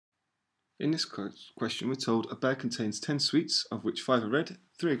In this question, we're told a bag contains 10 sweets, of which 5 are red,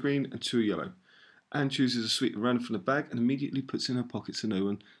 3 are green, and 2 are yellow. Anne chooses a sweet at random from the bag and immediately puts it in her pocket so no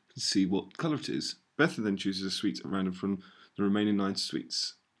one can see what colour it is. Bethan then chooses a sweet at random from the remaining 9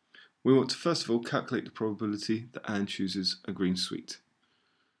 sweets. We want to first of all calculate the probability that Anne chooses a green sweet.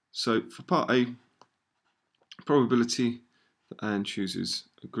 So for part A, probability that Anne chooses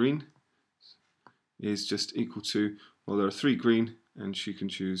a green is just equal to, well, there are 3 green and she can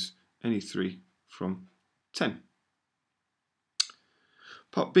choose any 3 from 10.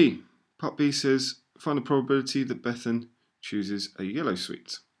 Part B. Part B says find the probability that Bethan chooses a yellow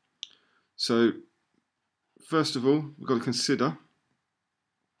sweet. So first of all, we've got to consider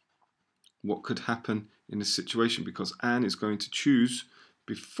what could happen in this situation because Anne is going to choose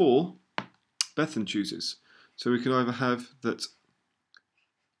before Bethan chooses. So we can either have that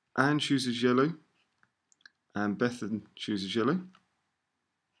Anne chooses yellow and Bethan chooses yellow,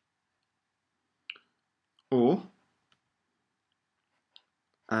 or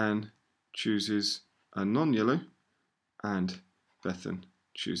Anne chooses a non-yellow and Bethan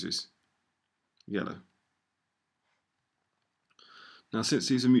chooses yellow. Now, since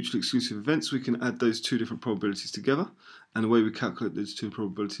these are mutually exclusive events, we can add those two different probabilities together, and the way we calculate those two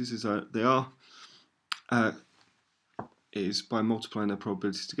probabilities is that they are is by multiplying their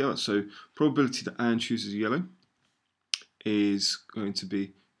probabilities together. So probability that Anne chooses yellow is going to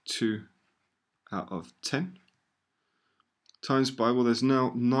be 2 out of 10 times by, well, there's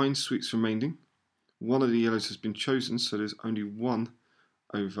now 9 sweets remaining. One of the yellows has been chosen, so there's only 1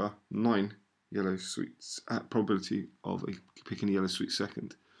 over 9 yellow sweets at probability of picking a yellow sweet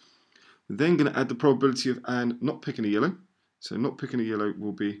second. We're then going to add the probability of Anne not picking a yellow. So not picking a yellow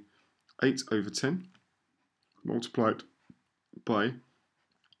will be 8 over 10 multiplied by,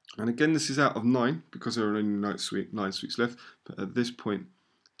 and again this is out of 9 because there are only 9 sweets left, but at this point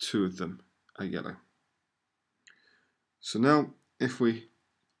 2 of them are yellow. So now if we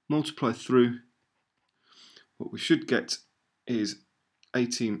multiply through, what we should get is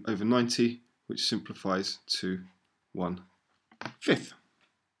 18 over 90, which simplifies to 1/5.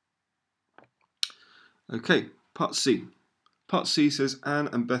 Okay, part C. Part C says Anne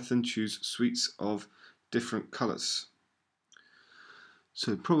and Bethan choose sweets of different colours.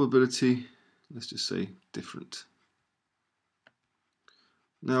 So probability, let's just say different.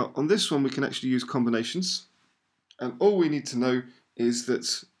 Now on this one we can actually use combinations, and all we need to know is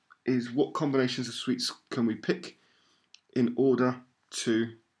what combinations of sweets can we pick in order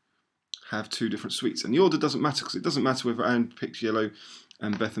to have 2 different sweets. And the order doesn't matter because it doesn't matter whether Anne picks yellow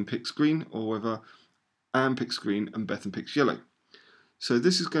and Bethan picks green, or whether Anne picks green and Bethan picks yellow. So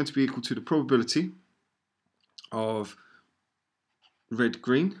this is going to be equal to the probability of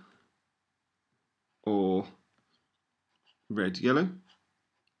red-green or red-yellow,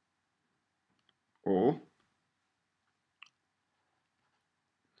 or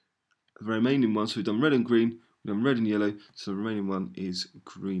the remaining one. So we've done red and green, we've done red and yellow, so the remaining one is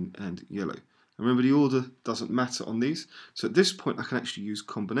green and yellow. And remember, the order doesn't matter on these. So at this point I can actually use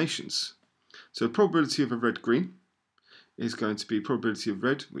combinations. So the probability of a red-green is going to be probability of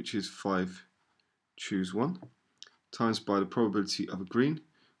red, which is 5 choose 1, times by the probability of a green,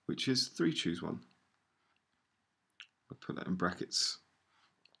 which is 3 choose 1. I'll put that in brackets.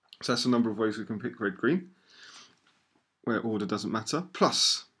 So that's a number of ways we can pick red-green, where order doesn't matter,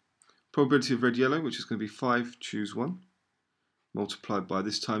 plus probability of red-yellow, which is going to be 5 choose 1, multiplied by,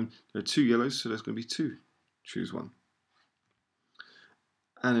 this time there are 2 yellows, so there's going to be 2 choose 1.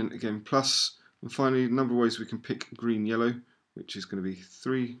 And then again plus, and finally the number of ways we can pick green-yellow, which is going to be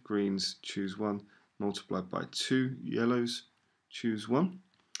 3 greens choose 1, multiplied by 2 yellows choose 1.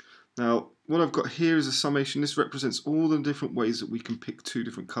 Now what I've got here is a summation. This represents all the different ways that we can pick 2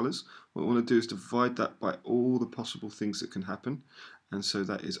 different colours. What I want to do is divide that by all the possible things that can happen, and so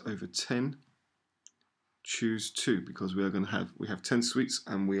that is over 10 choose 2, because we have 10 sweets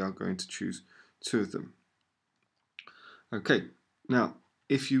and we are going to choose 2 of them. Okay, now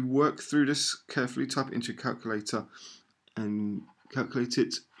if you work through this carefully, type it into your calculator and calculate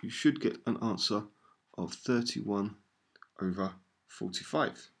it, you should get an answer of 31 over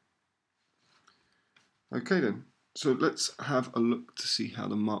 45. Okay then, so let's have a look to see how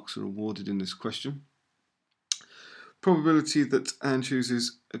the marks are awarded in this question. Probability that Anne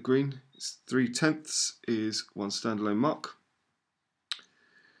chooses a green is 3/10 is 1 standalone mark.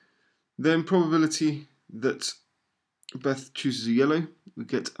 Then probability that Beth chooses a yellow, we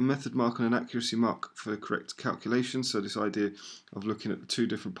get a method mark and an accuracy mark for the correct calculation. So this idea of looking at the 2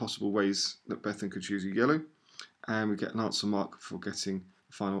 different possible ways that Bethan could choose a yellow, and we get an answer mark for getting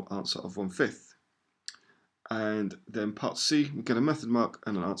the final answer of 1/5. And then part C, we get a method mark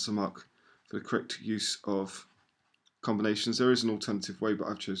and an answer mark for the correct use of combinations. There is an alternative way, but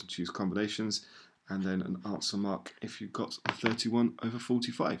I've chosen to use combinations, and then an answer mark if you've got a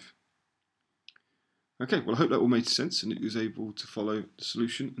 31/45. Okay, well I hope that all made sense and that you was able to follow the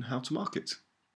solution and how to mark it.